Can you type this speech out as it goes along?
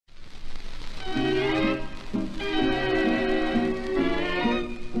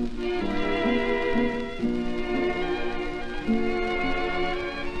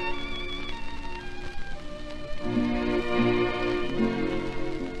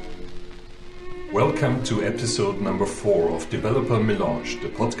Welcome to episode number 4 of Developer Melange, the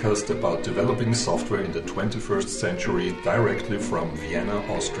podcast about developing software in the 21st century directly from Vienna,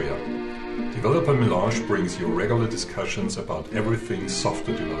 Austria. Developer Melange brings you regular discussions about everything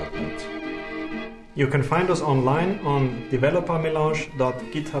software development. You can find us online on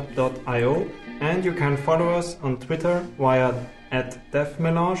developermelange.github.io and you can follow us on Twitter via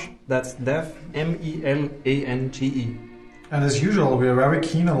 @devmelange, that's dev, M-E-L-A-N-G-E. And as usual, we are very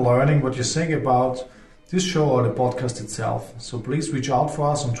keen on learning what you think about this show or the podcast itself. So please reach out for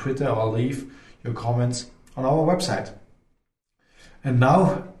us on Twitter or leave your comments on our website. And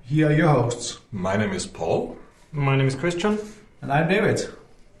now, here are your hosts. My name is Paul. My name is Christian. And I'm David.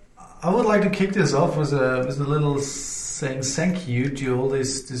 I would like to kick this off with a little saying thank you to all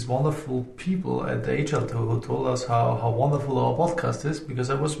these wonderful people at Agile who told us how wonderful our podcast is, because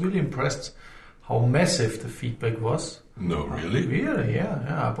I was really impressed how massive the feedback was. No, really? Really,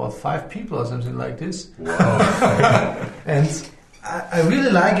 yeah. About 5 people or something like this. Wow. And I really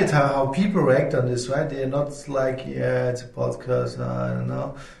like it how people react on this, right? They're not like, yeah, it's a podcast, I don't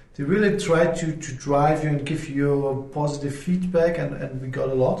know. They really try to drive you and give you positive feedback, and we got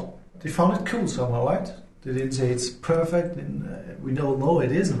a lot. They found it cool somehow, right? They didn't say it's perfect, and we don't know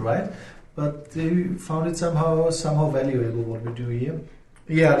it isn't, right? But they found it somehow valuable what we do here.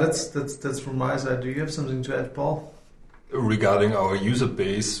 Yeah, that's from my side. Do you have something to add, Paul? Regarding our user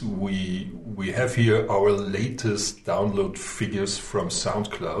base, we have here our latest download figures from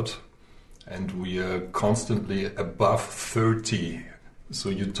SoundCloud, and we are constantly above 30. So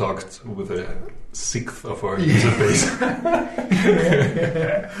you talked with a sixth of our user base.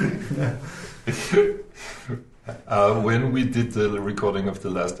 When we did the recording of the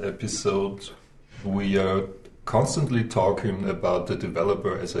last episode, we are constantly talking about the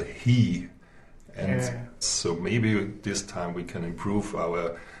developer as a he. And so maybe this time we can improve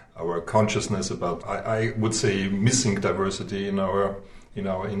our consciousness about, I would say, missing diversity in our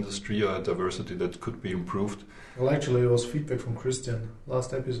industry, or diversity that could be improved. Well, actually, it was feedback from Christian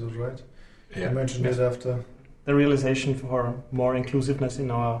last episode, right? Yeah. You mentioned it after. The realization for more inclusiveness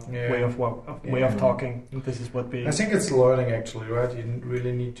in our way of talking. This is what we... I think it's learning, actually, right? You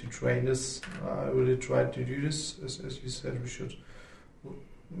really need to train this. I really tried to do this, as you said, we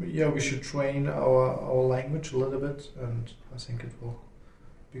should train our language a little bit, and I think it will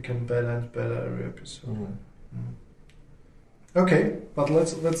become better and better every episode. Mm-hmm. Okay, but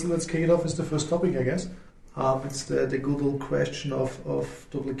let's kick it off with the first topic, I guess. It's the good old question of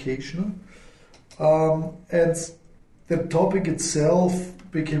duplication. And the topic itself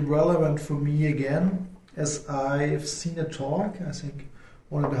became relevant for me again, as I've seen a talk, I think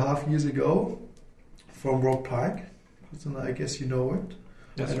 1.5 years ago, from Rob Pike. I guess you know it.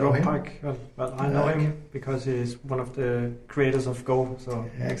 Yes, Rob Pike. Well, I know him because he's one of the creators of Go. So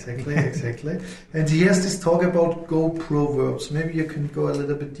exactly. And he has this talk about Go proverbs. Maybe you can go a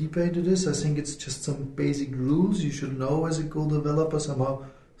little bit deeper into this. I think it's just some basic rules you should know as a Go developer, somehow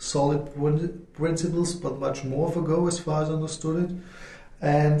solid principles, but much more for Go as far as I understood it.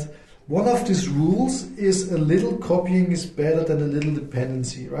 And one of these rules is a little copying is better than a little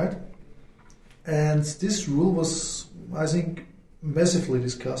dependency, right? And this rule was, I think, massively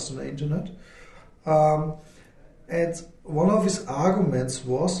discussed on the internet. And one of his arguments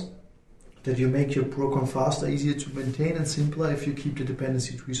was that you make your program faster, easier to maintain, and simpler if you keep the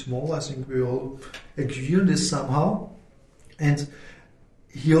dependency tree small. I think we all agree on this somehow. And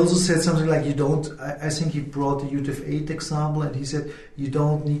he also said something like I think he brought the UTF-8 example, and he said you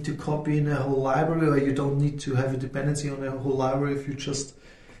don't need to copy in a whole library, or you don't need to have a dependency on a whole library if you just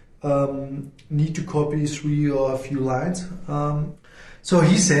need to copy 3 or a few lines. So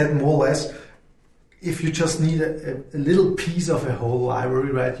he said more or less, if you just need a little piece of a whole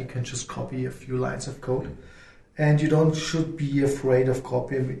library, right, you can just copy a few lines of code, and you should be afraid of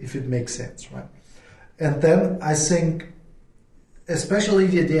copying if it makes sense, right? And then I think, especially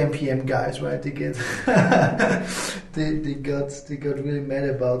the NPM guys, right? They get they got really mad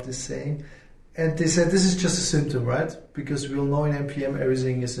about this saying, and they said this is just a symptom, right? Because we all know in NPM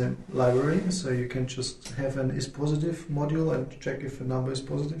everything is a library, so you can just have an isPositive module and check if a number is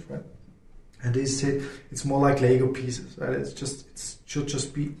positive, right? And they said it's more like Lego pieces, right? It should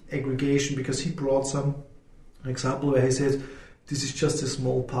just be aggregation, because he brought an example where he said, this is just a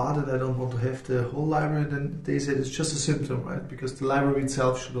small part and I don't want to have the whole library. And then they said it's just a symptom, right? Because the library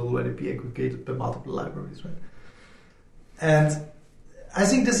itself should already be aggregated by multiple libraries, right? And I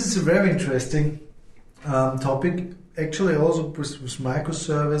think this is a very interesting topic. Actually, also with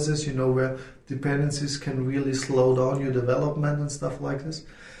microservices, where dependencies can really slow down your development and stuff like this.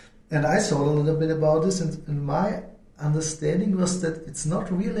 And I thought a little bit about this, and my understanding was that it's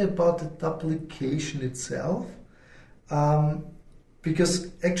not really about the duplication itself,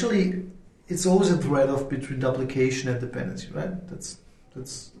 because actually it's always a trade-off between duplication and dependency, right? That's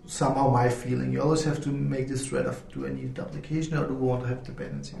somehow my feeling. You always have to make this trade-off. Do I need duplication or do I want to have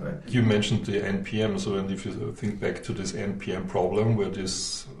dependency, right? You mentioned the NPM, so and if you think back to this NPM problem where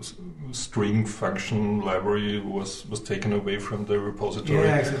this string function library was taken away from the repository,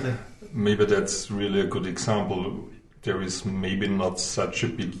 yeah, exactly. Maybe that's really a good example. There is maybe not such a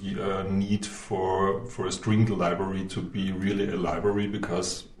big need for a string library to be really a library,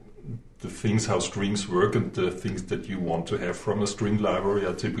 because the things how strings work and the things that you want to have from a string library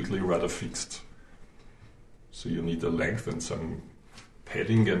are typically rather fixed. So you need a length and some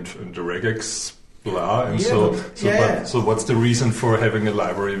padding and the regex blah, and so what's the reason for having a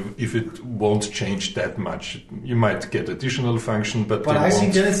library if it won't change that much? You might get additional function, but I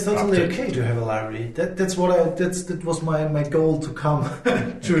think that it's totally okay to have a library. That was my goal to come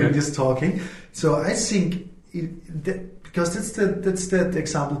during this talking. So I think because that's that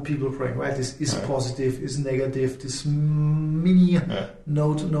example people bring, right? Is positive, is negative, this mini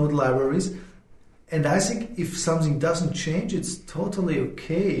node libraries. And I think if something doesn't change, it's totally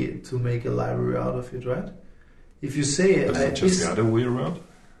okay to make a library out of it, right? If you say... But it's just the other way around?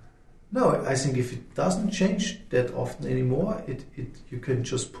 No, I think if it doesn't change that often anymore, you can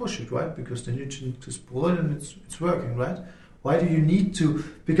just push it, right? Because then you just pull it and it's working, right? Why do you need to...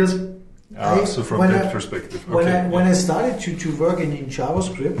 Because... so from that perspective. When I started to work in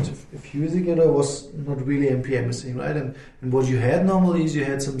JavaScript a few years ago, there was not really NPM thing, right? And what you had normally is you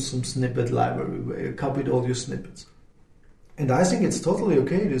had some snippet library where you copied all your snippets. And I think it's totally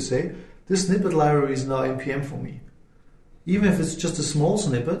okay to say, this snippet library is now NPM for me. Even if it's just a small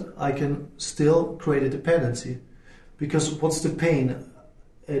snippet, I can still create a dependency. Because what's the pain?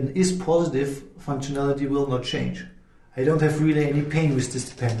 An is positive functionality will not change. I don't have really any pain with this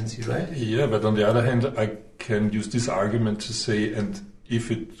dependency, right? Yeah, but on the other hand, I can use this argument to say, and if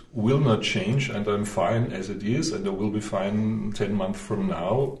it will not change and I'm fine as it is and I will be fine 10 months from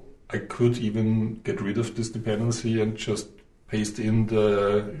now, I could even get rid of this dependency and just paste in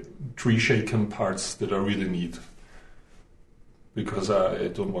the tree shaken parts that I really need, because I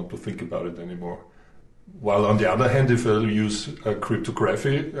don't want to think about it anymore. While on the other hand, if I use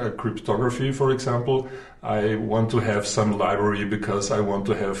cryptography, for example, I want to have some library because I want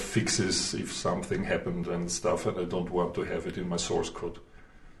to have fixes if something happened and stuff, and I don't want to have it in my source code.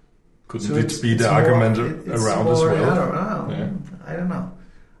 Couldn't it be the argument around as well? Yeah. I don't know.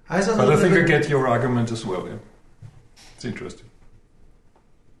 But I think I get your argument as well. Yeah, it's interesting.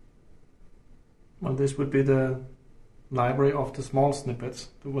 Well, this would be the library of the small snippets.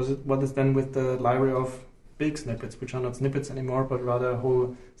 What is then with the library of big snippets, which are not snippets anymore, but rather a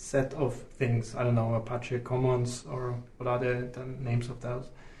whole set of things? I don't know, Apache Commons, or what are the names of those?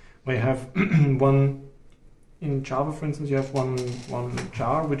 Where you have one, in Java, for instance, you have one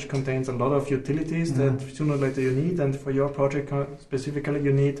jar which contains a lot of utilities that sooner or later you need, and for your project specifically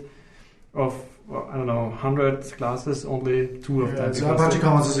you need of, well, I don't know, 100 classes, only 2 of them. So Apache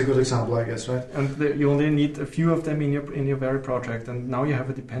Commons is a good example, I guess, right? And you only need a few of them in your very project, and now you have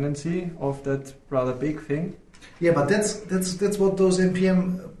a dependency of that rather big thing. Yeah, but that's what those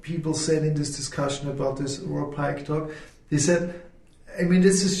NPM people said in this discussion about this raw Pike talk. They said, I mean,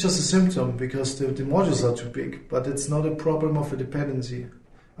 this is just a symptom because the modules are too big, but it's not a problem of a dependency.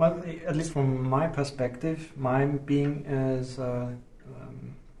 Well, at least from my perspective, mine being as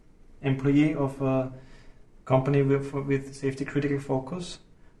employee of a company with safety critical focus,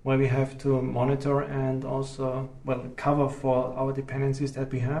 where we have to monitor and also cover for our dependencies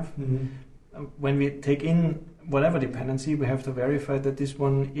that we have. Mm-hmm. When we take in whatever dependency, we have to verify that this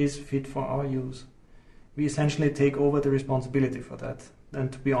one is fit for our use. We essentially take over the responsibility for that.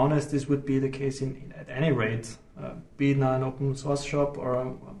 And to be honest, this would be the case at any rate, be it now an open source shop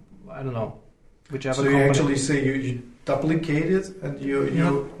or I don't know, whichever. So you actually say you duplicate it, and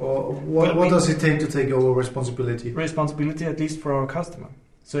what does it take to take over responsibility? Responsibility, at least for our customer.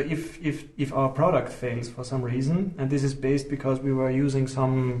 So if our product fails for some reason, and this is based because we were using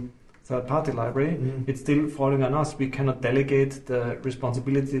some third-party library, it's still falling on us. We cannot delegate the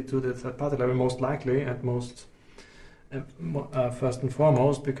responsibility to the third-party library, most likely, and most first and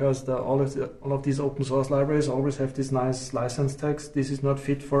foremost, because all of these open source libraries always have this nice license text. This is not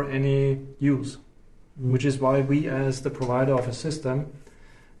fit for any use, which is why we, as the provider of a system,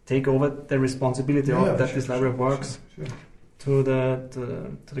 take over the responsibility of that this library works to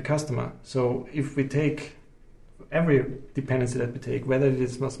the customer. So if we take every dependency that we take, whether it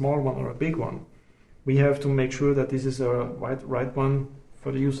is a small one or a big one, we have to make sure that this is a right one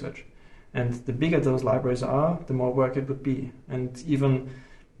for the usage. And this is why we, as the provider of a system, take over the responsibility of that this library works to the customer. So if we take every dependency that we take, whether it is a small one or a big one, we have to make sure that this is a right one for the usage. And this is why we, as the provider of a system, take over the responsibility of that this library works to the customer. So if we take every dependency that we take, whether it is a small one or a big one, we have to make sure that this is a right one for the usage. And the bigger those libraries are, the more work it would be, and even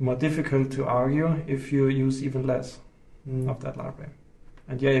more difficult to argue if you use even less of that library.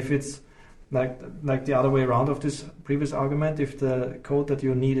 And yeah, if it's like the other way around of this previous argument, if the code that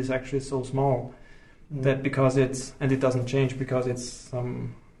you need is actually so small that because it doesn't change because it's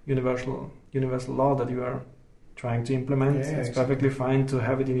some universal law that you are trying to implement, it's perfectly fine to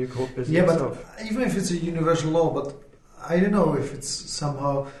have it in your code base. Yeah, but even if it's a universal law, but I don't know if it's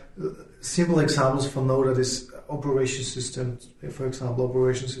somehow simple examples for Node is operation systems, for example,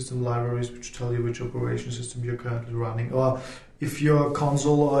 operation system libraries which tell you which operation system you're currently running, or if your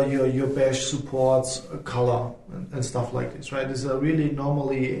console or your bash supports a color and stuff like this, right? These are really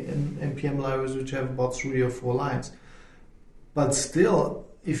normally NPM libraries which have about 3 or 4 lines. But still,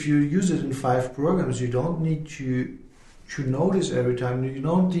 if you use it in 5 programs, you don't need to know this every time. You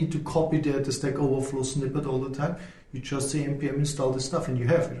don't need to copy the Stack Overflow snippet all the time. You just say npm install this stuff and you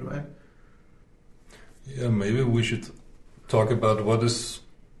have it, right? Yeah, maybe we should talk about what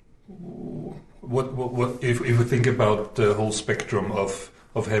if we think about the whole spectrum of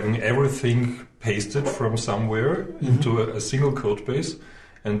having everything pasted from somewhere into a single code base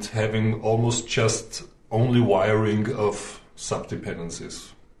and having almost just only wiring of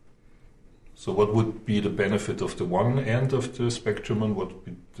subdependencies. So what would be the benefit of the one end of the spectrum and what would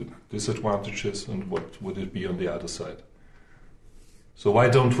be the disadvantages and what would it be on the other side? So why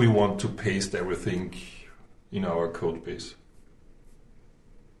don't we want to paste everything in our code base?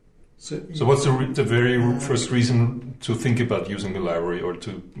 So what's the very first reason to think about using a library or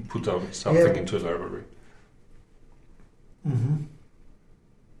to put down something into a library? Mm-hmm.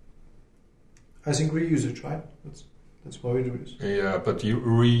 I think reusage, right? That's why we do this. Yeah, but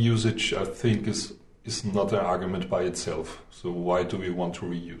reusage, I think, is not an argument by itself. So why do we want to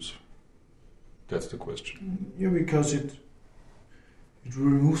reuse? That's the question. Yeah, because it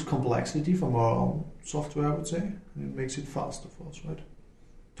removes complexity from our own software, I would say, and it makes it faster for us, right?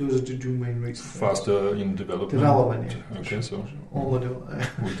 Those are the 2 main reasons. Faster in development. Yeah. Okay, so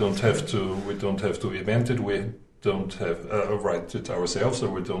we don't have to event it. We don't have write it ourselves, or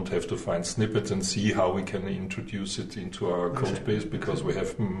we don't have to find snippets and see how we can introduce it into our code base because we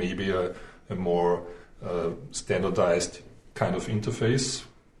have maybe a more standardized kind of interface.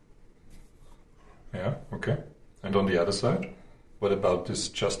 Yeah, okay. And on the other side, what about this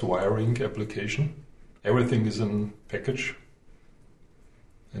just wiring application? Everything is in package,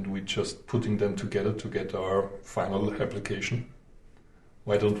 and we're just putting them together to get our final application.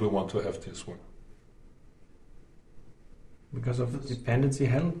 Why don't we want to have this one? Because of dependency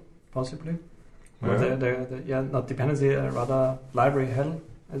hell, possibly. Yeah. Not dependency, rather library hell,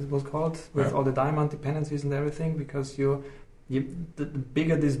 as it was called, with all the diamond dependencies and everything. Because the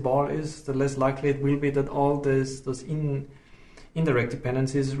bigger this ball is, the less likely it will be that all those indirect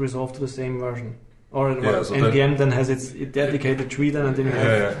dependencies resolve to the same version. Or so NPM then has its dedicated tree, and then you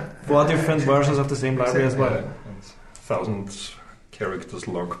have 4 different versions of the same library as well. And 1,000 characters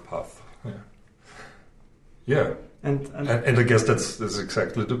long path. Yeah. And I guess that's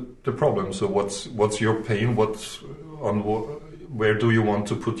exactly the problem. So what's your pain? Where do you want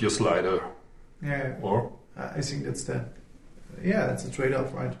to put your slider? Yeah. Or I think that's it's a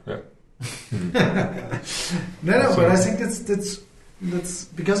trade-off, right? Yeah. But I think that's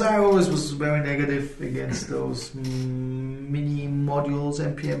because I always was very negative against those mini modules,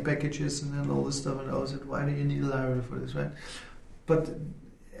 NPM packages, and then all this stuff. And I said, why do you need a library for this, right? But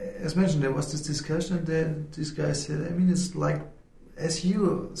as mentioned, there was this discussion, and then this guy said, I mean, it's like, as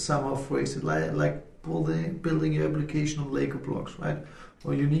you somehow phrased it, like building your application on Lego blocks, right?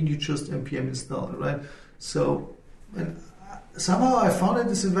 Or you just npm install it, right? So, and somehow I found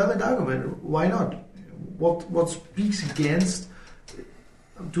it is a valid argument. Why not? What speaks against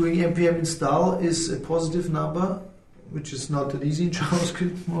doing npm install is a positive number, which is not that easy in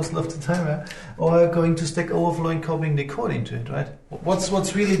JavaScript most of the time, right? Or going to Stack Overflow and copying the code into it, right?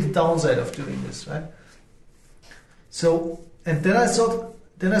 What's really the downside of doing this, right? So, and then I thought,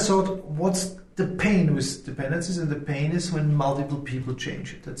 what's the pain with dependencies? And the pain is when multiple people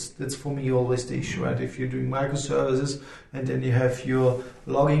change it. That's for me always the issue, right? If you're doing microservices and then you have your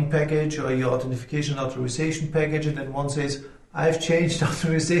logging package or your authentication authorization package, and then one says, I've changed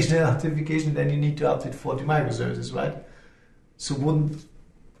authorization and authentication, then you need to update 40 microservices, right? So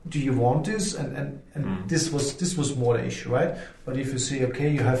do you want this? And this was more the issue, right? But if you say, okay,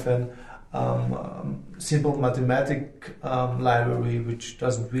 you have an simple mathematic library which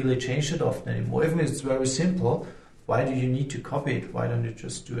doesn't really change that often anymore, even if it's very simple, why do you need to copy it? Why don't you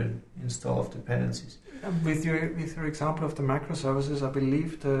just do an install of dependencies? With your example of the microservices, I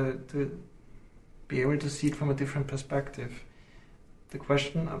believe to be able to see it from a different perspective. The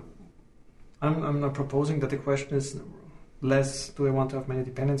question I'm not proposing that the question is less, do I want to have many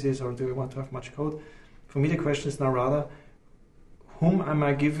dependencies or do I want to have much code? For me, the question is now rather, whom am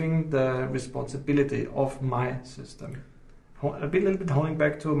I giving the responsibility of my system? A little bit holding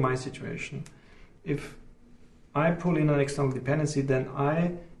back to my situation. If I pull in an external dependency, then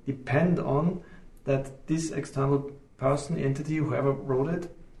I depend on that this external person, entity, whoever wrote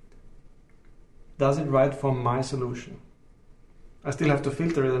it, does it right for my solution. I still have to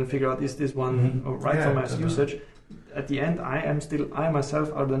filter it and figure out, is this one right for my usage? At the end, I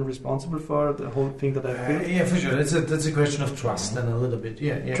myself are then responsible for the whole thing that I've built. Yeah, for sure. That's a question of trust, then a little bit.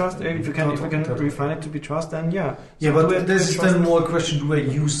 Yeah. Trust. If you can refine it to be trust, then yeah. Yeah, so but this is then more a question: do I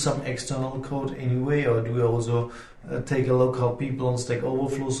use some external code anyway, or do I also take a look how people on Stack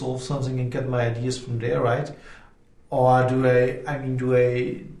Overflow solve something and get my ideas from there, right? Or do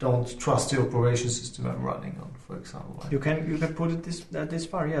I don't trust the operation system I'm running on, for example? Right? You can put it this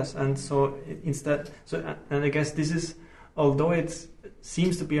far, yes. And so and I guess this is, although it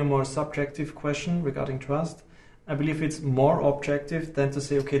seems to be a more subjective question regarding trust, I believe it's more objective than to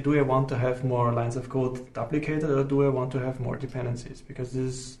say, okay, do I want to have more lines of code duplicated or do I want to have more dependencies?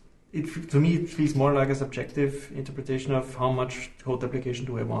 Because to me it feels more like a subjective interpretation of how much code duplication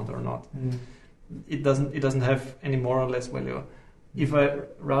do I want or not. It doesn't have any more or less value. If I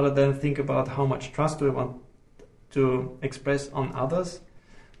rather than think about how much trust do I want to express on others,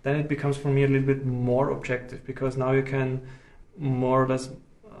 then it becomes for me a little bit more objective, because now you can more or less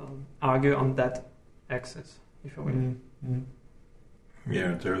argue on that axis, if you will.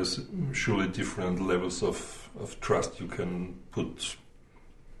 Yeah, there is surely different levels of trust you can put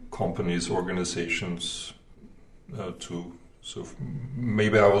companies, organizations to. So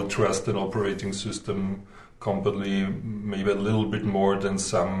maybe I will trust an operating system company maybe a little bit more than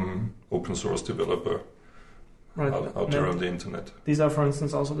some open source developer out there on the internet. These are, for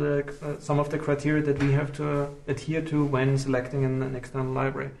instance, also some of the criteria that we have to adhere to when selecting an external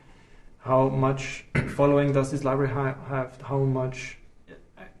library. How much following does this library have? How much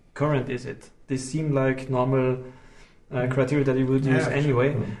current is it? They seem like normal criteria that you would use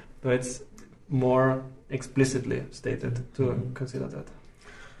anyway, but it's more explicitly stated to consider that.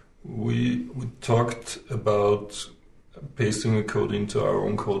 We talked about pasting a code into our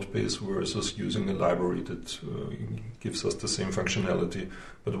own code base versus using a library that gives us the same functionality.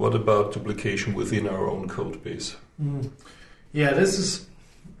 But what about duplication within our own code base? Yeah, this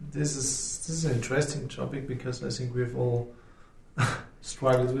is an interesting topic, because I think we've all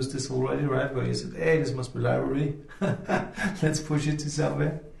struggled with this already, right? Where you said, hey, this must be library. Let's push it to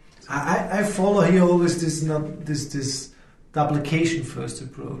somewhere. I follow here always this duplication first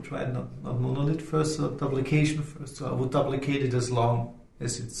approach, right? Not monolith first, so duplication first. So I would duplicate it as long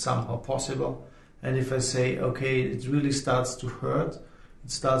as it's somehow possible. And if I say, okay, it really starts to hurt,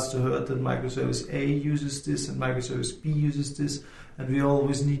 that microservice A uses this and microservice B uses this, and we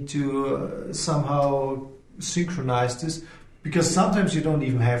always need to somehow synchronize this, because sometimes you don't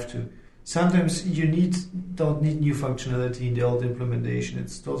even have to. Sometimes you don't need new functionality in the old implementation.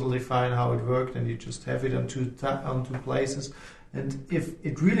 It's totally fine how it worked, and you just have it on two places. And if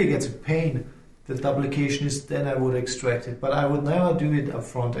it really gets a pain, the duplication is, then I would extract it. But I would never do it up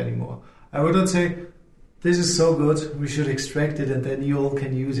front anymore. I would not say, this is so good, we should extract it and then you all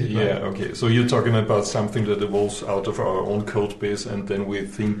can use it. Yeah, right? Okay. So you're talking about something that evolves out of our own code base, and then we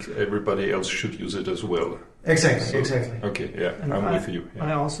think everybody else should use it as well. Exactly. Okay, yeah, and I'm with you. Yeah.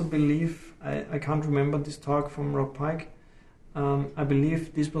 I also believe, I can't remember this talk from Rob Pike. I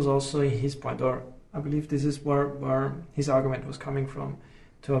believe this was also his point, or I believe this is where his argument was coming from,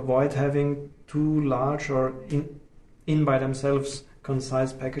 to avoid having too large or in by themselves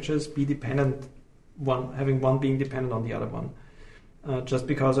concise packages be dependent, having one being dependent on the other one. Just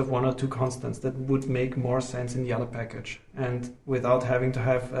because of one or two constants that would make more sense in the other package, and without having to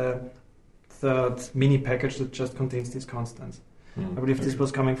have a third mini package that just contains these constants. I believe this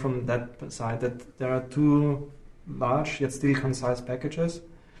was coming from that side, that there are two large yet still concise packages,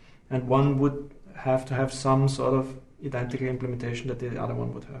 and one would have to have some sort of identical implementation that the other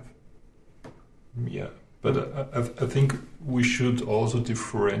one would have. Yeah, but I think we should also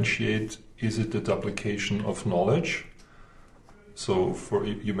differentiate, is it the duplication of knowledge? So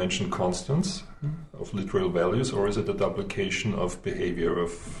you mentioned constants of literal values, or is it a duplication of behavior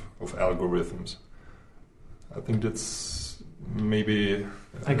of algorithms? I think that's maybe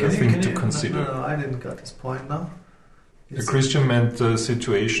a thing to consider. No, I didn't get this point now. Christian meant a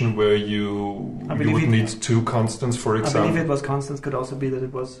situation where you would need two constants, for example. I believe it was constants. Could also be that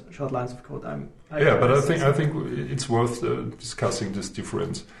it was short lines of code. But I think it's worth discussing this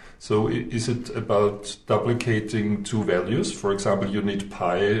difference. So is it about duplicating two values? For example, you need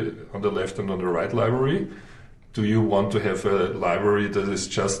pi on the left and on the right library. Do you want to have a library that is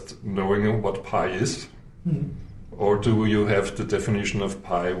just knowing what pi is? Or do you have the definition of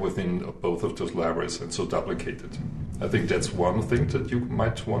pi within both of those libraries and so duplicate it? I think that's one thing that you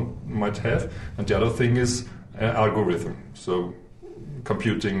might have. And the other thing is algorithm. So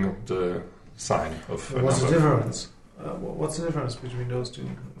computing the sign of a What's number. the difference? What's the difference between those two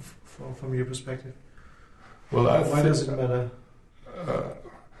from your perspective? Well, why does it matter?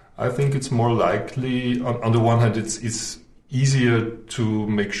 I think it's more likely, on the one hand, it's easier to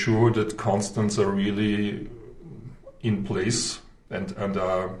make sure that constants are really in place and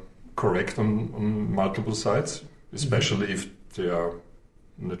are correct on multiple sides, especially if they are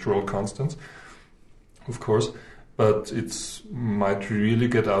natural constants, of course. But it might really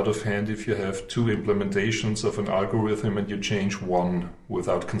get out of hand if you have two implementations of an algorithm and you change one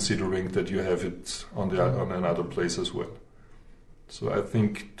without considering that you have it on another place as well. So I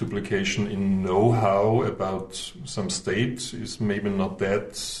think duplication in know-how about some state is maybe not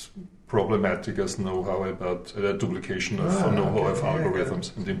that problematic as know-how about duplication of know-how of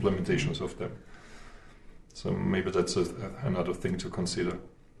algorithms and implementations of them. So maybe that's another thing to consider.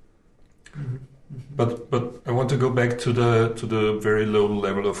 But I want to go back to the very low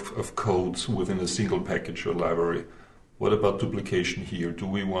level of codes within a single package or library. What about duplication here? Do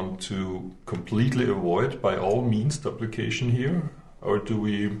we want to completely avoid, by all means, duplication here, or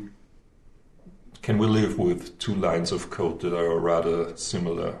can we live with two lines of code that are rather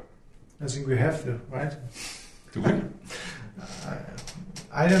similar? I think we have to, right? Do we?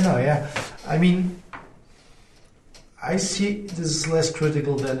 I don't know. Yeah, I mean, I see this is less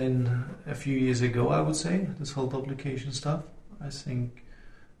critical than in a few years ago, I would say, this whole duplication stuff. I think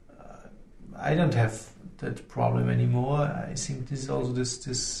I don't have that problem anymore. I think this is also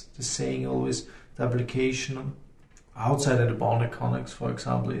this saying always, duplication outside of the bound economics, for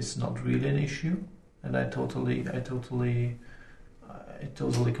example, is not really an issue. And I totally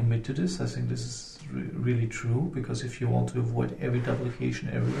commit to this. I think this is really true, because if you want to avoid every duplication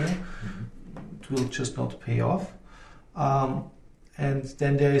everywhere, it will just not pay off. And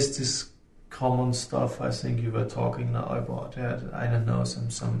then there is this common stuff. I think you were talking now about. I don't know,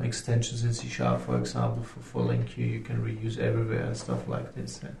 some extensions in C#, for example, for LINQ you can reuse everywhere and stuff like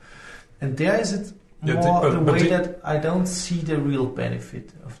this. And there is it more the way that I don't see the real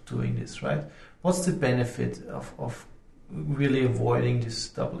benefit of doing this. Right? What's the benefit of really avoiding this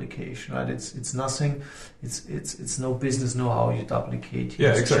duplication, right? It's nothing. It's no business know-how you duplicate.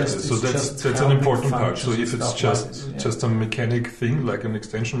 Yeah, exactly. So that's an important part. So if it's just a mechanic thing, like an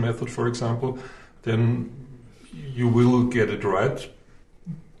extension method, for example, then you will get it right,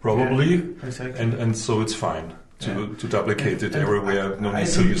 probably, and so it's fine to duplicate it everywhere. No need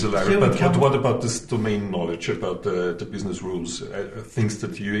to use a library. But what about this domain knowledge about the business rules, things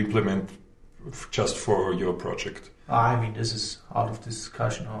that you implement just for your project? I mean, this is out of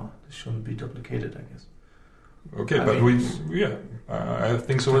discussion. This shouldn't be duplicated, I guess. Okay, I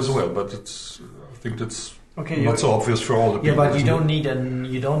think so as well. But I think that's not so obvious for all the people. Yeah, but you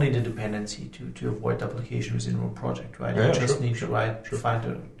don't need a dependency to avoid duplication within your project, right? You just need to find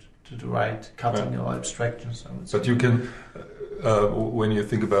the right cutting or abstractions. But you can. When you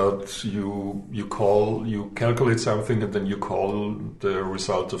think about you calculate something and then you call the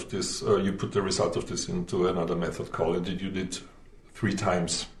result of this, you put the result of this into another method call, and you did 3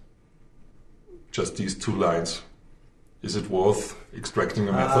 times just these 2 lines. Is it worth extracting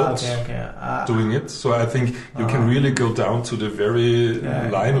a method, doing it? So I think you can really go down to the very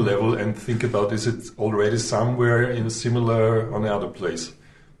line level and think about, is it already somewhere in similar on the other place?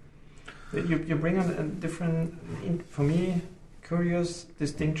 You bring on a different, for me, curious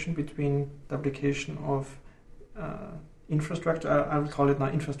distinction between duplication of infrastructure, I would call it now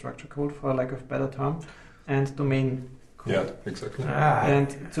infrastructure code for lack of a better term, and domain code. Yeah, exactly. And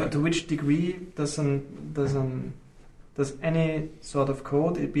to which degree does any sort of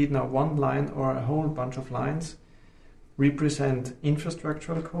code, be it now one line or a whole bunch of lines, represent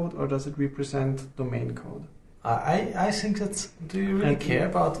infrastructural code, or does it represent domain code? I think that's. Do you really care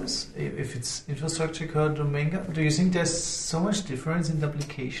about this? If it's infrastructure code, domain code, do you think there's so much difference in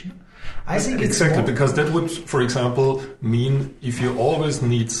duplication? I think it's exactly because that would, for example, mean if you always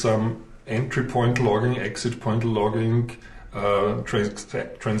need some entry point logging, exit point logging,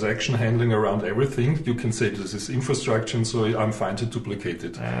 transaction handling around everything, you can say this is infrastructure, and so I'm fine to duplicate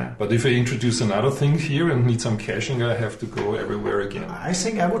it. But if I introduce another thing here and need some caching, I have to go everywhere again. I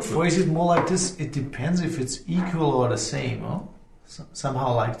think I would phrase it more like this. It depends if it's equal or the same. Huh?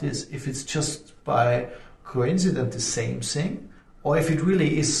 Somehow like this. If it's just by coincidence the same thing, or if it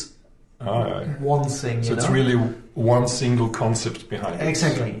really is one thing. So it's really one single concept behind it.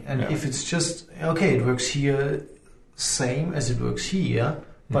 Exactly. And if it's just, okay, it works here same as it works here,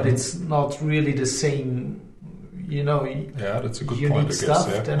 but it's not really the same, that's a good unique point, I guess.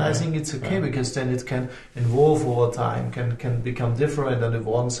 stuff, then I think it's okay, because then it can evolve over time, can become different on the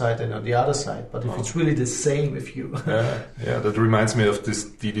one side and on the other side. But if it's really the same, if you... that reminds me of this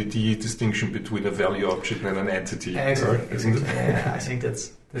DDD distinction between a value object and an entity. Exactly. Isn't it? Yeah, I think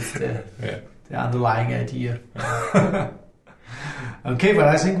that's the underlying idea. Okay, but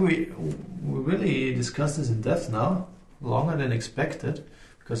I think we really discussed this in depth now, longer than expected,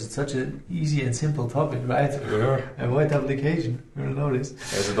 because it's such an easy and simple topic, right? Yeah. Avoid application. You'll notice.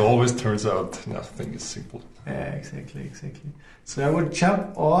 As it always turns out, nothing is simple. Yeah, exactly. So I would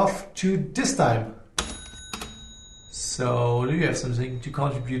jump off to this time. So, do you have something to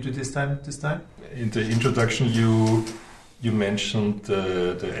contribute to this time? In the introduction, you mentioned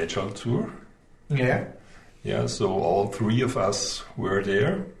the Agile Tour. Yeah. Yeah, so all three of us were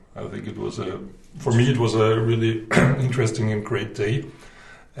there. I think for me it was a really interesting and great day.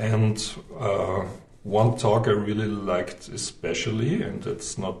 And one talk I really liked especially, and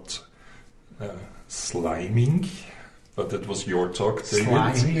that's not sliming, but that was your talk, David.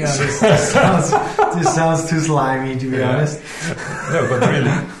 Slimy? Yeah, this sounds too slimy, to be honest. No, but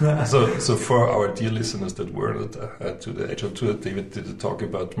really. So for our dear listeners that weren't to the Agile Tour, David did a talk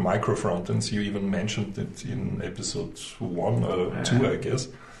about micro frontends. You even mentioned it in episode 1 or 2, I guess.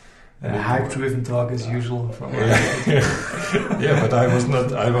 Hype-driven talk as usual. But I was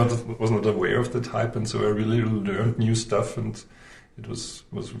not aware of that hype, and so I really learned new stuff, and it was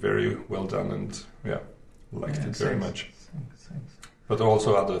very well done, and liked it very much. Thanks. But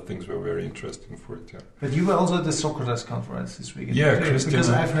also other things were very interesting for it. Yeah. But you were also at the Socrates conference this weekend. Yeah, Christian. Because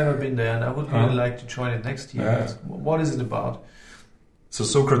I've never been there, and I would really like to join it next year. What is it about? So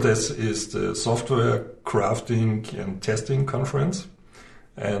Socrates is the software crafting and testing conference.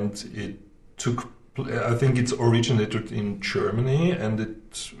 And I think it's originated in Germany, and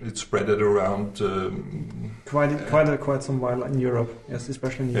it spread it around quite some while in Europe. Yes,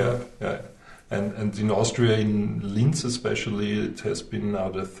 especially in Europe. Yeah. And in Austria, in Linz especially, it has been now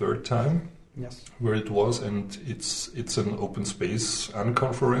the third time. Yes. Where it was, and it's an open space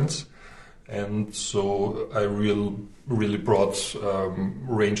unconference, and so I really broad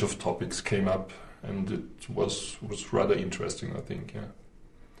range of topics came up, and it was rather interesting, I think. Yeah.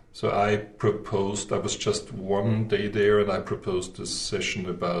 So I was just one day there, and I proposed a session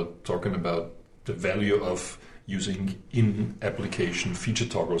talking about the value of using in-application feature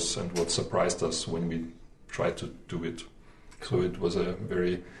toggles and what surprised us when we tried to do it. So it was a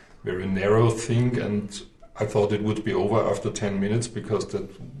very, very narrow thing, and I thought it would be over after 10 minutes because that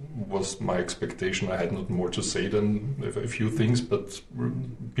was my expectation. I had not more to say than a few things, but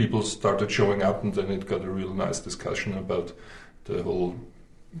people started showing up, and then it got a real nice discussion about the whole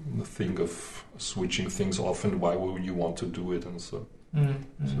thing of switching things off and why would you want to do it, and so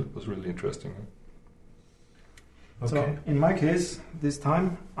so it was really interesting. Okay. So in my case, this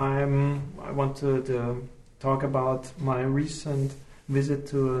time I want to talk about my recent visit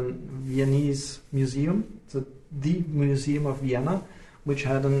to a Viennese museum, the Museum of Vienna, which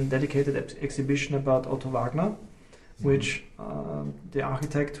had a dedicated exhibition about Otto Wagner, which the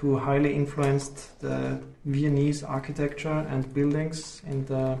architect who highly influenced the Viennese architecture and buildings in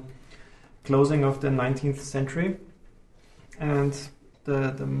the closing of the 19th century. And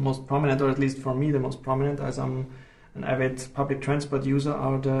the most prominent, or at least for me the most prominent, as I'm an avid public transport user,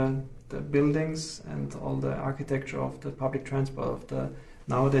 are the buildings and all the architecture of the public transport of the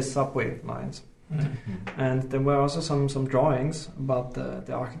nowadays subway lines. And there were also some drawings about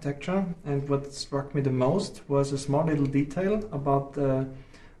the architecture, and what struck me the most was a small little detail about the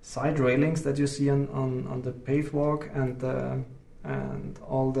side railings that you see on the paved walk and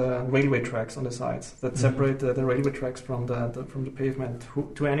all the railway tracks on the sides that separate the railway tracks from the pavement.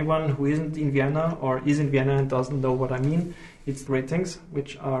 To anyone who isn't in Vienna or is in Vienna and doesn't know what I mean, it's ratings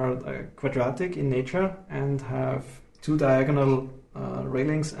which are quadratic in nature and have two diagonal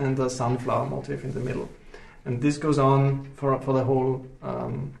railings and a sunflower motif in the middle, and this goes on for the whole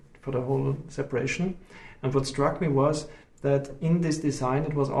separation. And what struck me was that in this design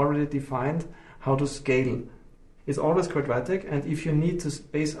it was already defined how to scale. It's always quadratic, and if you need to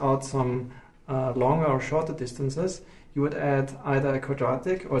space out some longer or shorter distances, you would add either a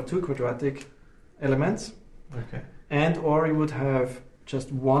quadratic or 2 quadratic elements. Okay. And or you would have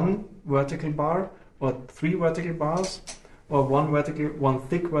just 1 vertical bar or 3 vertical bars, or one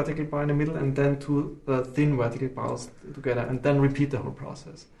thick vertical bar in the middle, and then 2 thin vertical bars together, and then repeat the whole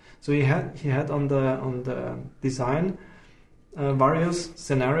process. So he had on the design various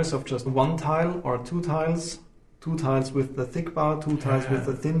scenarios of just 1 tile or 2 tiles, 2 tiles with the thick bar, 2 tiles with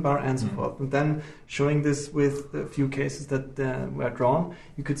the thin bar, and so forth. And then showing this with a few cases that were drawn,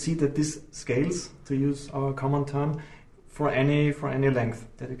 you could see that this scales, to use our common term, for any length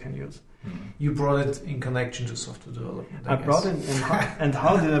that you can use. You brought it in connection to software development. I brought it and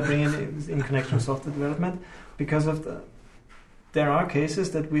how did I bring it in connection to software development? Because of there are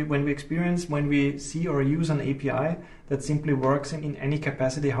cases that when we see or use an API that simply works in any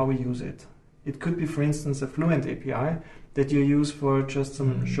capacity how we use it. It could be, for instance, a Fluent API that you use for just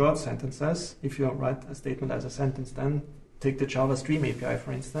some short sentences. If you write a statement as a sentence, then take the Java Stream API,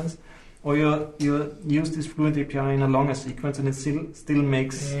 for instance. Or you use this Fluent API in a longer sequence, and it still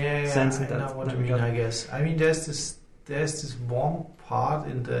makes sense in that. I know what you mean, I guess. I mean, there's this one part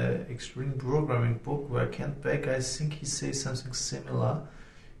in the Extreme Programming book where Kent Beck, I think he says something similar.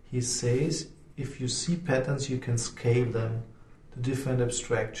 He says, if you see patterns, you can scale them to different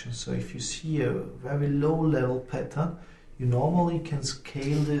abstractions. So if you see a very low-level pattern, you normally can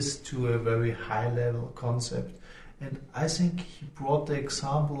scale this to a very high-level concept. And I think he brought the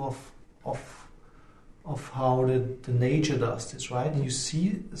example of how the nature does this, right? You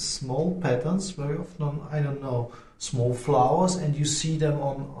see small patterns very often on, I don't know, small flowers, and you see them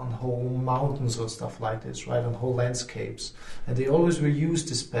on whole mountains or stuff like this, right? On whole landscapes. And they always reuse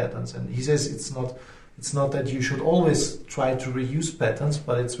these patterns. And he says it's not that you should always try to reuse patterns,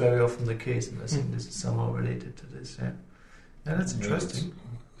 but it's very often the case. And I think this is somehow related to this. Yeah, that's interesting.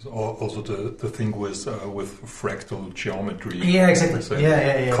 Also the thing with fractal geometry. Yeah, exactly. So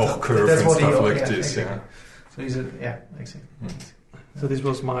Koch curve and stuff like this. Exactly. So he said, exactly. So this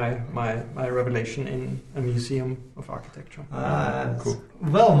was my revelation in a museum of architecture. Cool.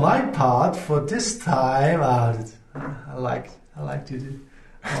 Well, my part for this time, I like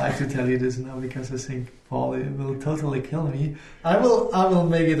to tell you this now because I think Paul will totally kill me. I will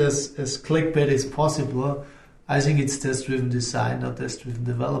make it as clickbait as possible. I think it's test-driven design, not test-driven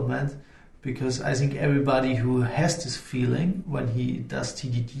development, because I think everybody who has this feeling when he does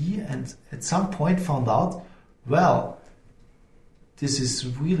TDD and at some point found out, well, this is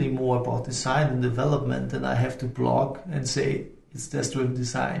really more about design and development, and I have to blog and say it's test-driven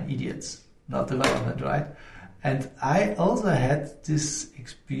design, idiots, not development, right? And I also had this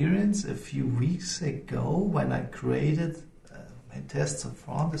experience a few weeks ago when I created my tests of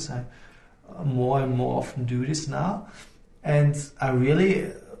front design. More and more often do this now, and I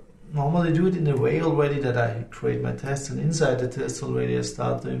really normally do it in a way already that I create my tests, and inside the test already I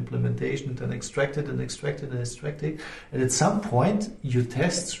start the implementation, then extract it, and at some point your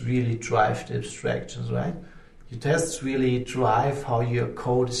tests really drive the abstractions, right? Your tests really drive how your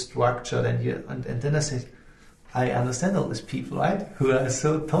code is structured, and then I say, I understand all these people, right, who are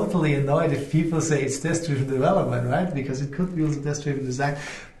so totally annoyed if people say it's test-driven development, right, because it could be also test-driven design.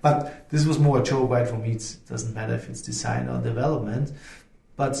 But this was more a joke, right? For me, it doesn't matter if it's design or development.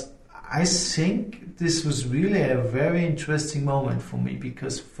 But I think this was really a very interesting moment for me,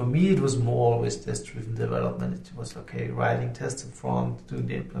 because for me it was more always test-driven development. It was writing tests up front, doing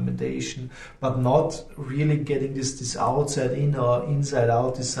the implementation, but not really getting this outside in or inside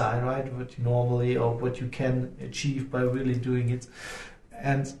out design, right? What you normally or what you can achieve by really doing it.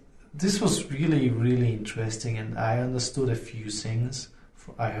 And this was really, really interesting, and I understood a few things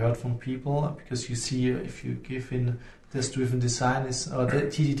I heard from people, because you see, if you give in test-driven design or the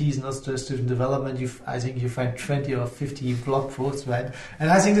TDD is not test-driven development, I think you find 20 or 50 blog posts, right? And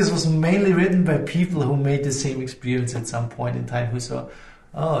I think this was mainly written by people who made the same experience at some point in time, who saw,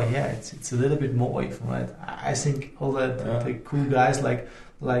 oh yeah, it's a little bit more even, right? I think all the cool guys like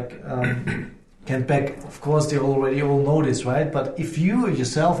Kent Beck, of course, they already all know this, right? But if you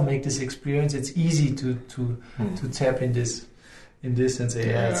yourself make this experience, it's easy to tap in this and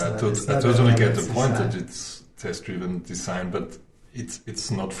say, I totally get the point that it's test-driven design, but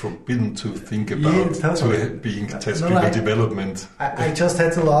it's not forbidden to think about being test-driven development. I just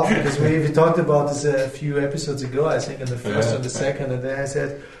had to laugh because we talked about this a few episodes ago, I think, in the first and the second, and then I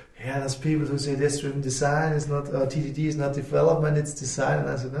said, there's people who say test-driven design is not, TDD is not development, it's design, and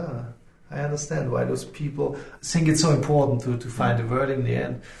I said, no, I understand why those people think it's so important to find a word in the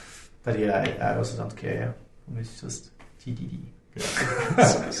end, but I also don't care. It's just TDD.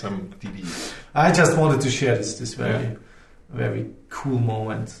 Some DD. I just wanted to share this very, very cool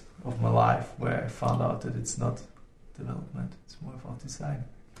moment of my life where I found out that it's not development. It's more about design,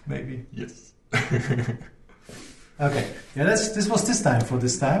 maybe. Yes. Okay. Yeah, this was this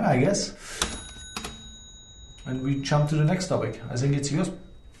time, I guess. And we jump to the next topic. I think it's yours.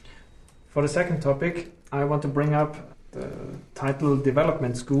 For the second topic, I want to bring up the title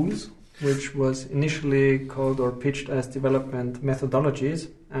Development Schools, which was initially called or pitched as development methodologies.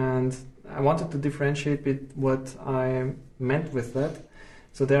 And I wanted to differentiate with what I meant with that.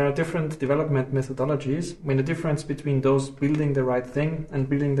 So there are different development methodologies. When the difference between those building the right thing and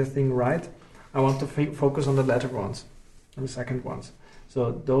building the thing right, I want to focus on the latter ones, on the second ones.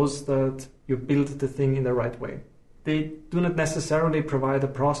 So those that you build the thing in the right way. They do not necessarily provide a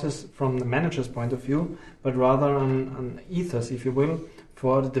process from the manager's point of view, but rather an ethos, if you will,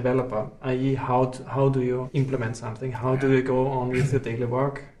 for the developer, i.e. how do you implement something? How do you go on with your daily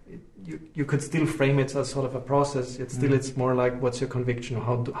work? You could still frame it as sort of a process. It's more like, what's your conviction?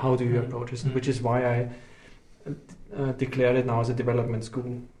 Or how do you approach it? Which is why I declared it now as a development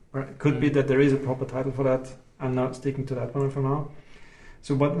school. It could be that there is a proper title for that. I'm not sticking to that one for now.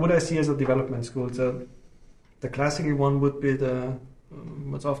 So what would I see as a development school? So the classical one would be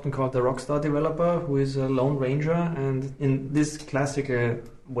what's often called the rockstar developer, who is a lone ranger. And in this classical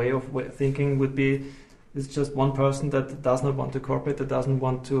way of thinking would be, it's just one person that does not want to cooperate, that doesn't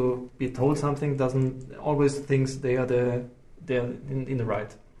want to be told something, doesn't always thinks they are in the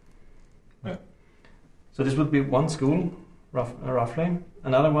right. Yeah. So this would be one school, roughly.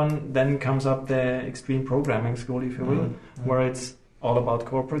 Another one then comes up the extreme programming school, if you will, where it's all about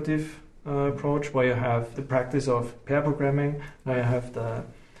cooperative approach, where you have the practice of pair programming, where you have the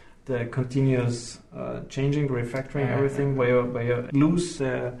continuous changing, refactoring everything, where you lose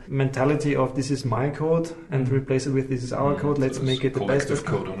the mentality of this is my code and replace it with this is our code. Let's make it the best. Collective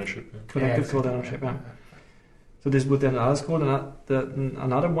code ownership. Collective code ownership. Yeah. So this would then another school.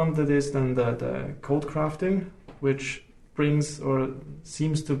 Another one that is then the code crafting, which brings or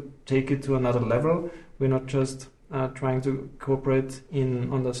seems to take it to another level. We're not just trying to cooperate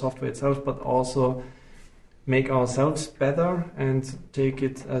on the software itself, but also make ourselves better and take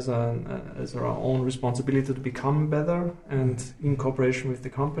it as our own responsibility to become better, and in cooperation with the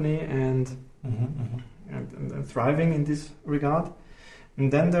company and thriving in this regard.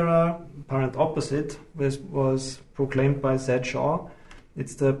 And then there are apparent opposite, which was proclaimed by Zed Shaw.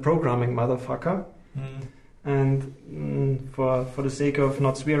 It's the programming motherfucker. And for the sake of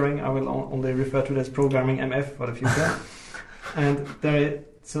not swearing, I will only refer to it as programming MF for the future. And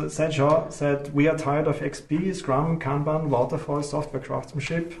so Zed Shaw said, we are tired of XP, Scrum, Kanban, Waterfall, software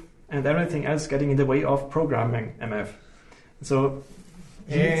craftsmanship, and everything else getting in the way of programming MF. So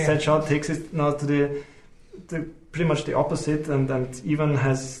Zed Shaw takes it now to the pretty much the opposite, and even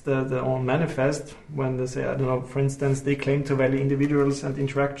has their own manifest when they say, I don't know, for instance, they claim to value individuals and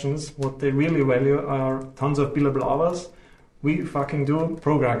interactions. What they really value are tons of billable hours. We fucking do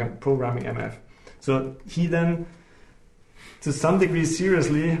programming MF. So he then, to some degree,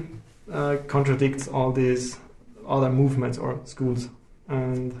 seriously contradicts all these other movements or schools.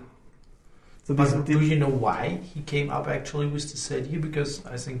 And so do you know why he came up actually with this idea? Because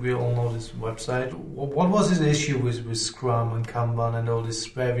I think we all know this website. What was his issue with Scrum and Kanban and all these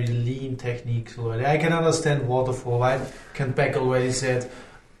very lean techniques already? I can understand waterfall, right? Kent Beck already said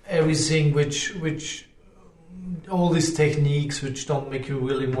everything which all these techniques which don't make you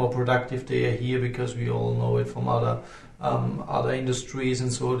really more productive, they are here because we all know it from other industries,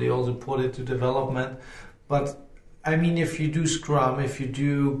 and so they also put it to development. But I mean, if you do Scrum, if you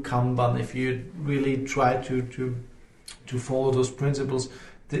do Kanban, if you really try to follow those principles,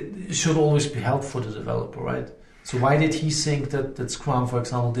 it should always be helpful for the developer, right? So why did he think that Scrum, for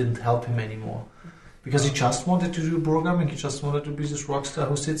example, didn't help him anymore? Because he just wanted to do programming, he just wanted to be this rockstar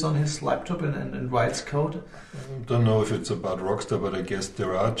who sits on his laptop and writes code? I don't know if it's about rockstar, but I guess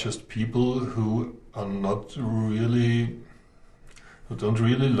there are just people who are who don't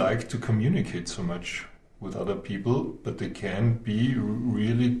really like to communicate so much with other people, but they can be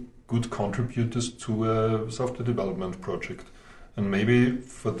really good contributors to a software development project. And maybe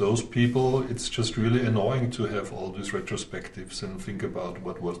for those people, it's just really annoying to have all these retrospectives and think about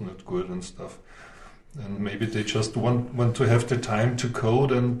what was not good and stuff. And maybe they just want to have the time to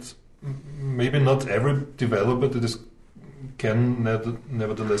code, and maybe not every developer that can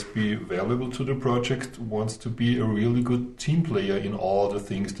nevertheless be valuable to the project wants to be a really good team player in all the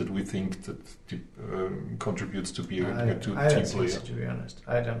things that we think that contributes to be a good team player. To be honest,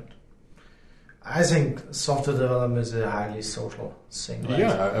 I don't. I think software development is a highly social thing. Right?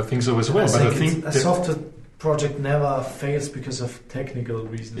 Yeah, I think so as well. I think a software project never fails because of technical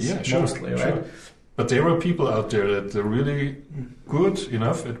reasons. Yeah, sure, mostly, right? Sure. But there are people out there that are really good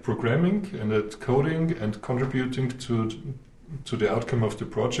enough at programming and at coding and contributing to the outcome of the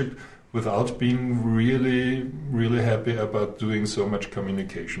project without being really, really happy about doing so much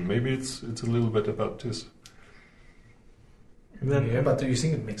communication. Maybe it's a little bit about this. Yeah, but do you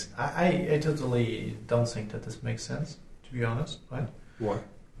think it makes... I totally don't think that this makes sense, to be honest, right? Why?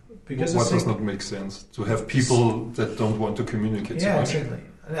 Because what does not make sense? To have people that don't want to communicate so much? Yeah, exactly.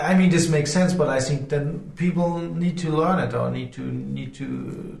 I mean, this makes sense, but I think then people need to learn it or need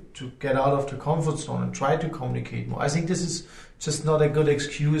to get out of the comfort zone and try to communicate more. I think this is just not a good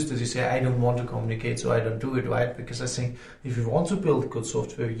excuse that you say, I don't want to communicate, so I don't do it, right? Because I think if you want to build good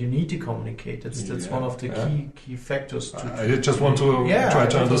software, you need to communicate. That's one of the key factors. I just want to try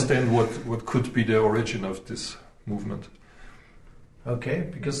to understand what could be the origin of this movement. Okay,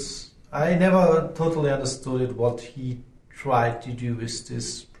 because I never totally understood it, what he tried to do with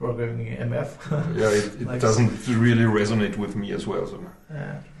this programming MF. It like doesn't really resonate with me as well. So.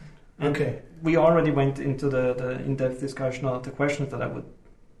 Okay. We already went into the in-depth discussion of the questions that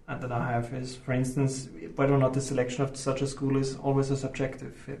I have is, for instance, whether or not the selection of such a school is always a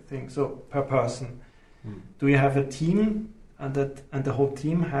subjective thing. So per person, do you have a team and the whole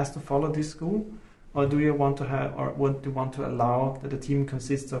team has to follow this school, or do you want to have, or would you want to allow that the team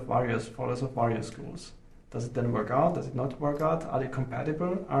consists of various followers of various schools? Does it then work out? Does it not work out? Are they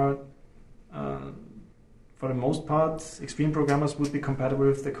compatible? For the most part, extreme programmers would be compatible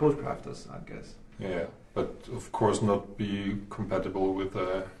with the code crafters, I guess. Yeah, but of course not be compatible with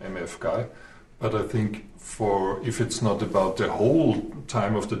a MF guy. But I think if it's not about the whole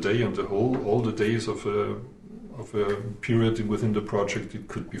time of the day and all the days of a period within the project, it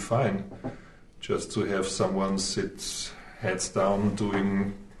could be fine. Just to have someone sit heads down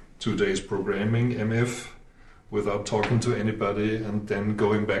doing 2 days programming MF without talking to anybody, and then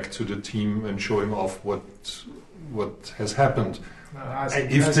going back to the team and showing off what has happened.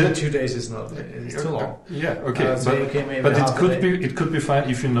 If the 2 days is not, it's too long. Yeah, okay, but it could be fine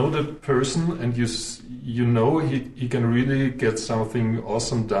if you know the person and you know he can really get something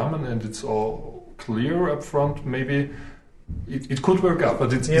awesome done, and it's all clear up front. Maybe it could work out,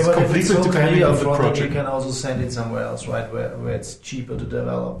 but it's completely depending on the project. You can also send it somewhere else, right, where it's cheaper to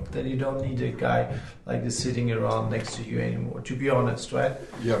develop. Then you don't need a guy like this sitting around next to you anymore, to be honest, right?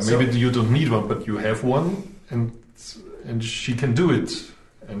 Yeah, maybe you don't need one, but you have one, and she can do it,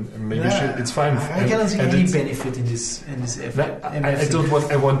 and maybe it's fine. I cannot see any benefit in this effort.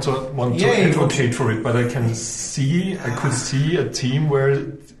 I want to advocate for it, but I could see a team where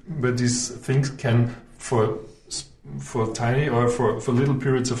these things can for tiny or for little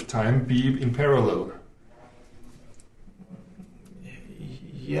periods of time be in parallel.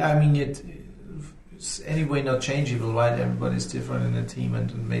 Yeah, I mean it's anyway not changeable, right? Everybody's different in a team,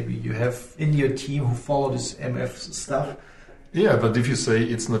 and maybe you have in your team who follow this MF stuff. Yeah, but if you say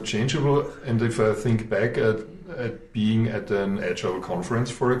it's not changeable, and if I think back at being at an Agile conference,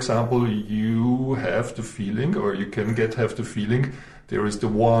 for example, you have the feeling, or you can have the feeling, there is the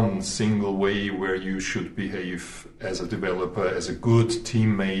one single way where you should behave as a developer, as a good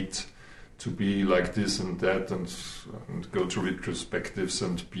teammate, to be like this and that, and go to retrospectives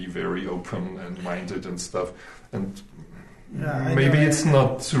and be very open and minded and stuff. And maybe it's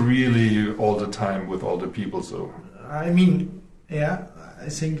not really all the time with all the people. So I mean, yeah, I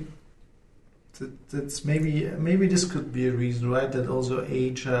think that's maybe this could be a reason, right? That also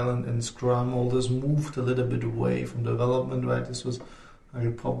Agile and Scrum, all this moved a little bit away from development, right? This was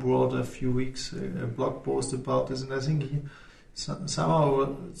Pop wrote a few weeks a blog post about this, and I think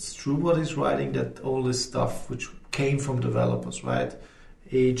somehow it's true what he's writing, that all this stuff which came from developers, right?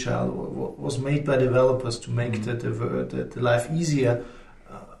 Agile was made by developers to make the life easier.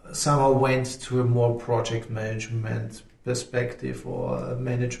 Somehow went to a more project management perspective or a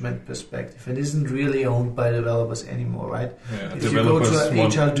management perspective, and isn't really owned by developers anymore, right? Yeah, if you go to an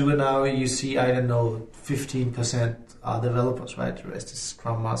Agile Duo now, you see 15% are developers, right? The rest is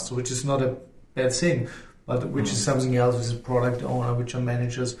Scrum Master, which is not a bad thing, but which is something else, with a product owner, which are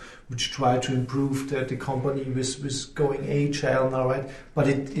managers, which try to improve the company with going Agile now, right? But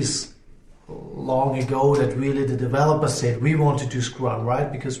it is long ago that really the developers said, we want to do Scrum,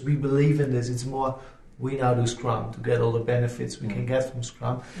 right? Because we believe in this. It's more, we now do Scrum to get all the benefits we can get from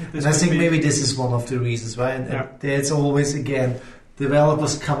Scrum. And I think maybe this is one of the reasons, right? And there's always, again,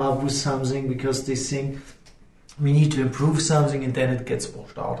 developers come up with something because they think we need to improve something, and then it gets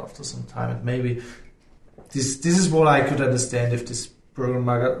washed out after some time. And maybe this is what I could understand if this program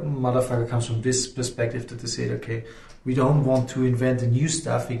motherfucker comes from this perspective, that they say, okay, we don't want to invent the new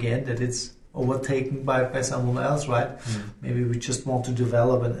stuff again, that it's overtaken by someone else, right? Maybe we just want to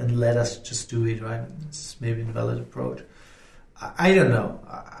develop and let us just do it, right? It's maybe a valid approach. I don't know.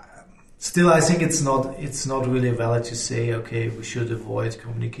 Still, I think it's not really valid to say, okay, we should avoid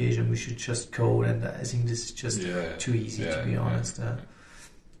communication, we should just code, and I think this is just too easy, to be honest.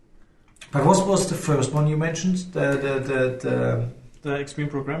 But what was the first one you mentioned? The extreme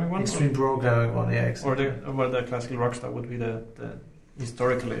programming one? Extreme programming one, yeah, exactly. Or the classical Rockstar would be the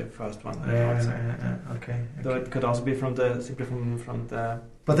historically first one. Okay. Though it could also be simply from the.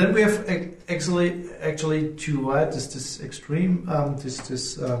 But then we have actually two, right? This extreme, programming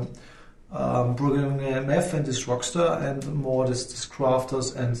MF and this Rockstar, and more this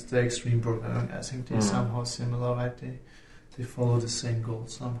Crafters and the extreme programming. I think they're somehow similar, right? They follow the same goal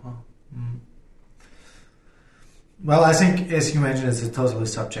somehow. Well, I think, as you mentioned, it's a totally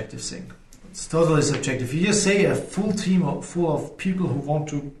subjective thing. It's totally subjective. You just say a full team full of people who want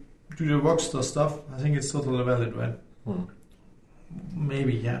to do the Rockstar stuff, I think it's totally valid, right?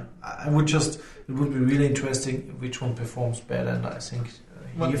 Maybe, yeah. It would be really interesting which one performs better, and I think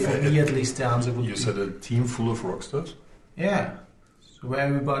for me at least the answer would be... You said a team full of Rockstars? Yeah. So where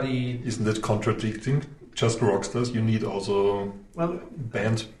everybody... Isn't that contradicting? Just Rockstars, you need also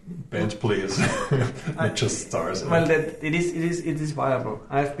band players, not just stars. Well, it is viable.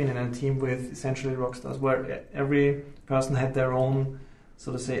 I've been in a team with essentially Rockstars where every person had their own,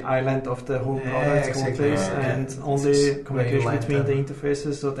 so to say, island of the whole product and only communication between the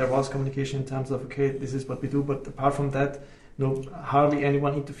interfaces. So there was communication in terms of, okay, this is what we do, but apart from that, hardly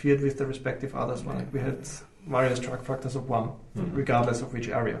anyone interfered with the respective others. We had various track factors of one, regardless of which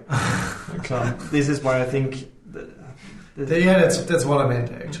area. So this is why I think... that's what I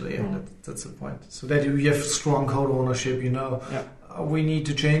meant, actually. Yeah, that's the point. So that you have strong code ownership, we need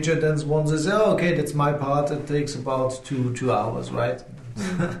to change it, and one says, okay, that's my part, it takes about two hours, right?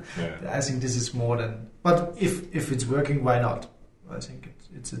 I think this is more than... But if it's working, why not? I think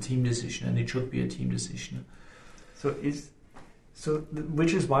it's a team decision, and it should be a team decision.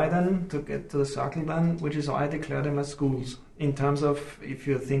 Which is why then, to get to the circle then, which is why I declare them as schools. In terms of, if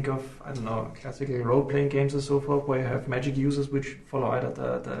you think of, I don't know, classical role-playing games and so forth, where you have magic users which follow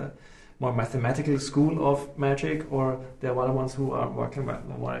either the more mathematical school of magic, or there are other ones who are working with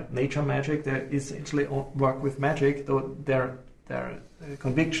more nature magic. They essentially work with magic, though their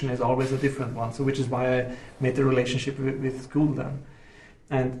conviction is always a different one. So which is why I made the relationship with school then.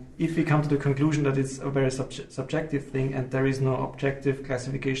 And if we come to the conclusion that it's a very subjective thing and there is no objective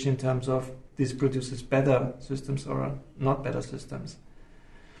classification in terms of this produces better systems or not better systems,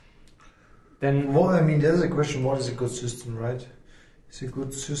 then... Well, I mean, there's a question, what is a good system, right? Is a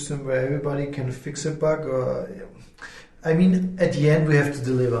good system where everybody can fix a bug? Or, I mean, at the end we have to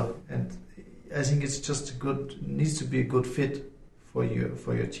deliver. And I think it's just needs to be a good fit for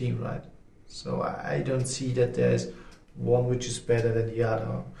your team, right? So I don't see that there's one which is better than the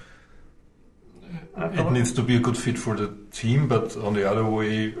other. It needs to be a good fit for the team, but on the other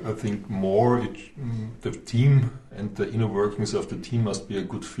way, I think the team and the inner workings of the team must be a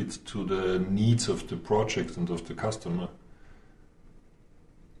good fit to the needs of the project and of the customer.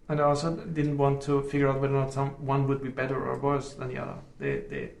 And I also didn't want to figure out whether or not one would be better or worse than the other.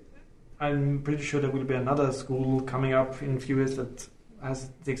 I'm pretty sure there will be another school coming up in a few years that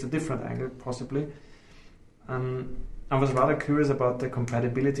takes a different angle, possibly. I was rather curious about the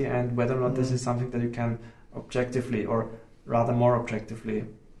compatibility and whether or not this is something that you can objectively, or rather more objectively,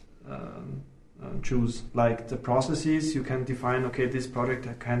 choose. Like the processes, you can define, okay, this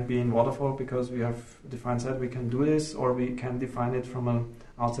project can be in waterfall because we have defined that we can do this, or we can define it from an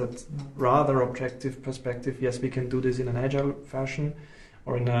outside rather objective perspective. Yes, we can do this in an agile fashion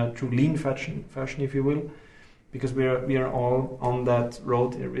or in a true lean fashion, if you will, because we are all on that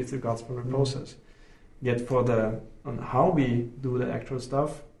road with regards to the process. Yet on how we do the actual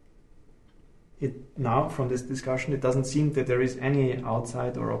stuff, now from this discussion, it doesn't seem that there is any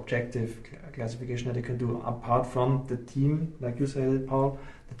outside or objective classification that you can do apart from the team, like you said, Paul.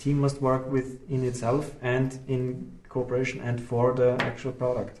 The team must work within itself and in cooperation and for the actual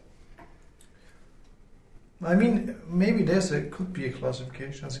product. I mean, maybe could be a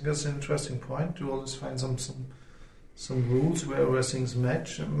classification. I think that's an interesting point to always find some rules where things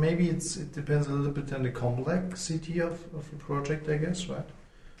match. Maybe it depends a little bit on the complexity of a project, I guess, right?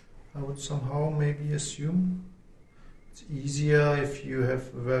 I would somehow maybe assume it's easier if you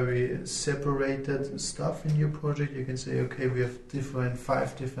have very separated stuff in your project. You can say, okay, we have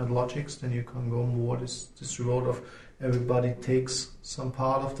 5 different logics, then you can go more this road of everybody takes some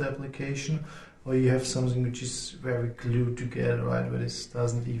part of the application, or you have something which is very glued together, right, where this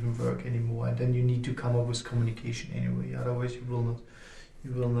doesn't even work anymore, and then you need to come up with communication anyway. Otherwise, you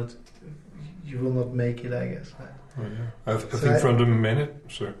you will not make it, I guess. Right? Oh, yeah. I think from the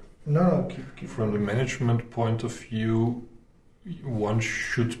Keep from the management point of view, one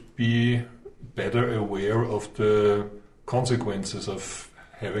should be better aware of the consequences of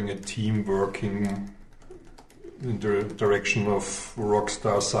having a team working in the direction of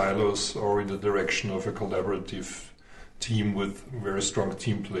rockstar silos or in the direction of a collaborative team with very strong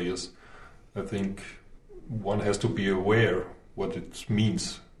team players. I think one has to be aware what it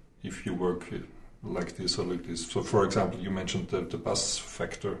means if you work like this or like this. So, for example, you mentioned the bus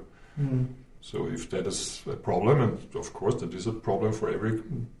factor. So if that is a problem, and of course that is a problem for every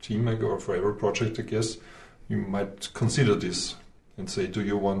team or for every project, I guess, you might consider this and say, do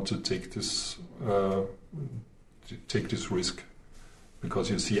you want to take this risk? Because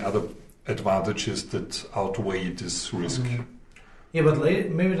you see other advantages that outweigh this risk. Yeah, but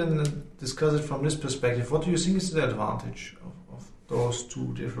maybe then discuss it from this perspective. What do you think is the advantage of those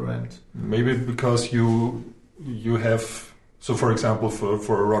two different? Maybe because you have... So, for example, for a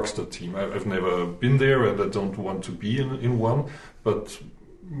Rockstar team, I've never been there and I don't want to be in one, but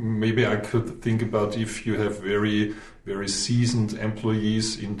maybe I could think about if you have very, very seasoned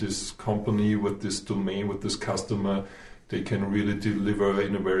employees in this company with this domain, with this customer, they can really deliver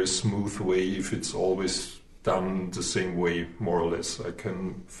in a very smooth way if it's always done the same way, more or less. I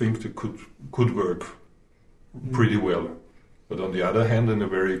can think it could work pretty well. But on the other hand, in a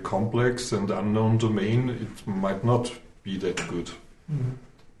very complex and unknown domain, it might not be that good.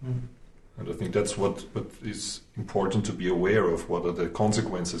 And I think that's what is important to be aware of. What are the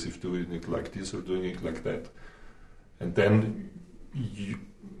consequences if doing it like this or doing it like that? And then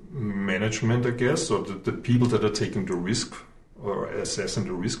management, I guess, or the people that are taking the risk or assessing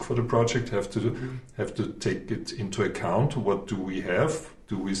the risk for the project have to take it into account. What do we have?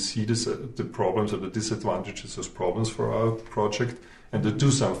 Do we see the problems or the disadvantages as problems for our project? And to do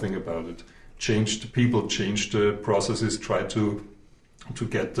something about it. Change the people, change the processes, try to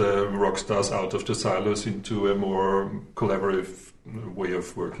get the rock stars out of the silos into a more collaborative way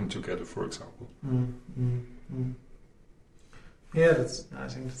of working together, for example. Yeah, I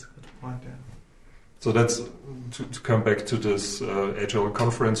think that's a good point. Yeah. So that's to come back to this agile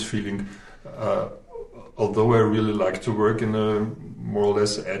conference feeling. Although I really like to work in a more or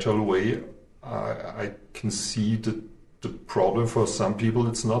less agile way, I can see that the problem for some people,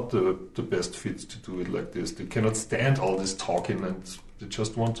 it's not the best fit to do it like this. They cannot stand all this talking and they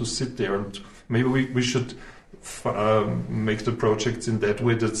just want to sit there. And maybe we should make the projects in that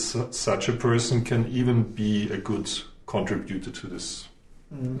way that such a person can even be a good contributor to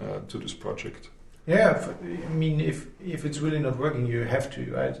this project. Yeah, I mean, if it's really not working, you have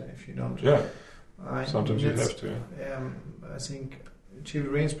to, right? If you don't, sometimes you have to. I think G.B.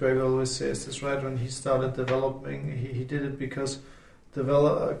 Rainsberg always says this, right? When he started developing, he did it because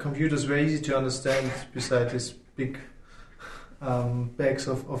computers were easy to understand beside these big bags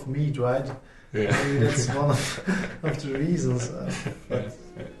of meat, right? Yeah. Maybe that's one of the reasons.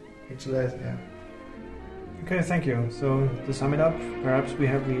 Actually, yeah. Okay, thank you. So to sum it up, perhaps we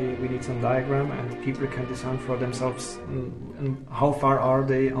need some diagram and people can design for themselves and how far are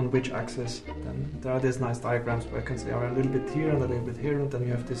they on which axis. Then there are these nice diagrams where you can say, a little bit here and a little bit here, and then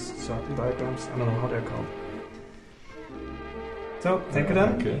you have these circle diagrams. I don't know how they're called. So thank you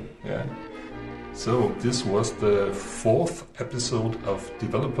then. Okay, yeah. So this was the 4th episode of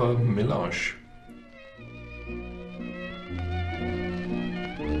Developer Melange.